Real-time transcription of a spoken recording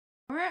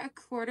We're at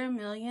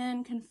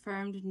 250,000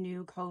 confirmed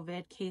new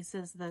COVID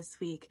cases this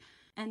week.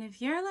 And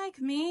if you're like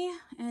me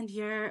and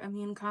you're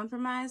immune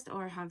compromised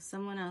or have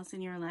someone else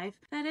in your life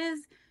that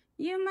is,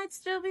 you might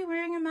still be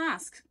wearing a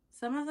mask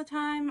some of the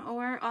time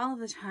or all of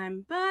the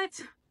time,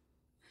 but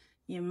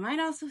you might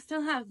also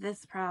still have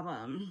this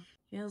problem.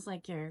 Feels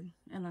like you're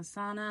in a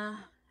sauna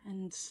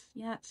and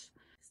yet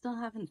still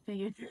haven't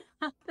figured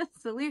out the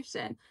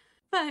solution.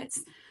 But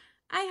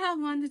I have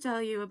one to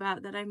tell you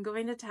about that I'm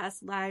going to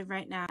test live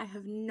right now. I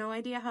have no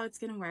idea how it's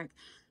going to work,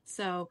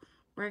 so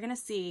we're going to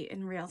see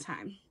in real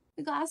time.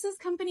 The glasses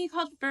company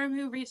called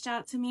Firmoo reached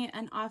out to me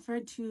and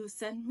offered to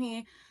send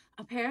me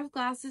a pair of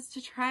glasses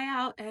to try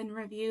out and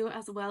review,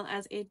 as well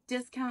as a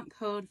discount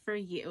code for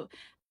you.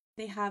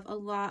 They have a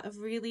lot of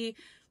really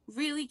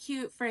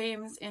cute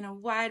frames in a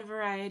wide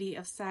variety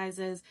of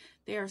sizes.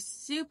 They are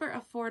super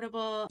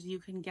affordable. You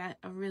can get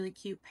a really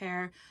cute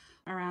pair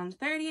around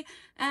 $30,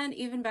 and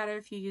even better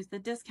if you use the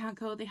discount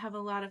code. They have a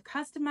lot of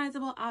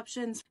customizable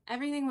options.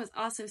 Everything was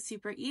also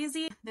super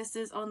easy. This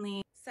is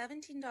only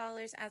 $17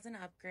 as an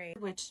upgrade,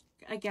 which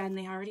again,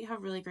 they already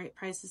have really great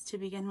prices to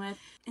begin with.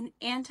 An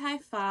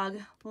anti-fog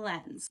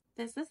lens.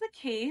 This is the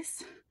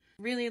case.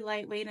 Really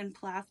lightweight and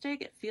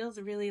plastic. It feels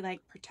really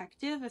like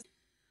protective.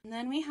 And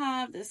then we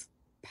have this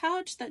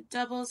pouch that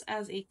doubles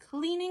as a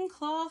cleaning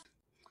cloth.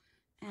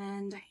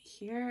 And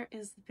here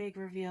is the big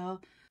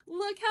reveal.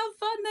 Look how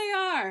fun they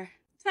are!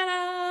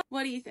 Ta-da!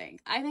 What do you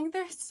think? I think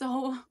they're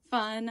so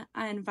fun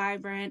and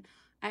vibrant.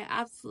 I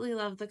absolutely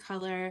love the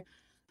color.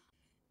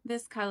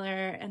 This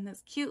color and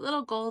this cute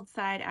little gold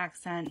side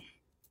accent.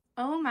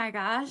 Oh my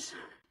gosh.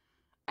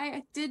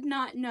 I did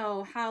not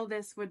know how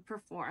this would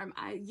perform.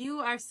 You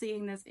are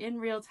seeing this in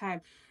real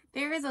time.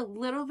 There is a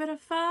little bit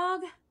of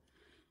fog.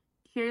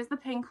 Here's the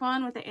pink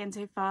one with the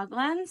anti-fog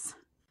lens.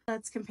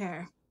 Let's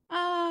compare.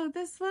 Oh,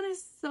 this one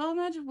is so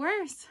much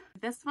worse.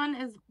 This one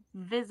is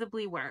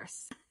visibly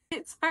worse.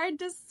 It's hard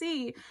to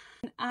see.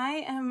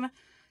 I am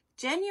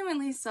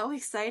genuinely so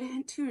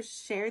excited to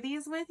share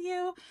these with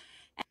you,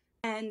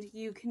 and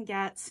you can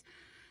get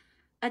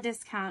a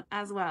discount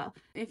as well.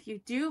 If you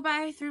do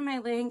buy through my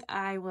link,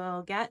 I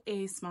will get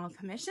a small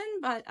commission,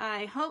 but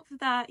I hope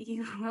that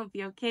you will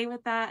be okay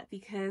with that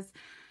because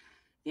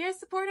you're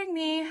supporting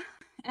me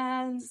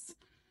as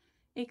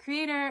a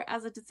creator,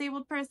 as a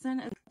disabled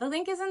person. The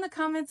link is in the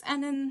comments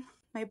and in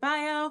my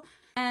bio,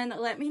 and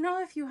let me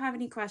know if you have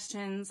any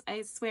questions.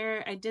 I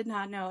swear I did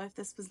not know if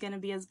this was going to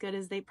be as good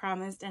as they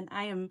promised, and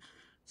I am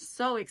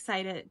so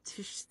excited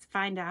to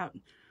find out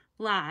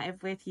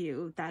live with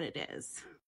you that it is.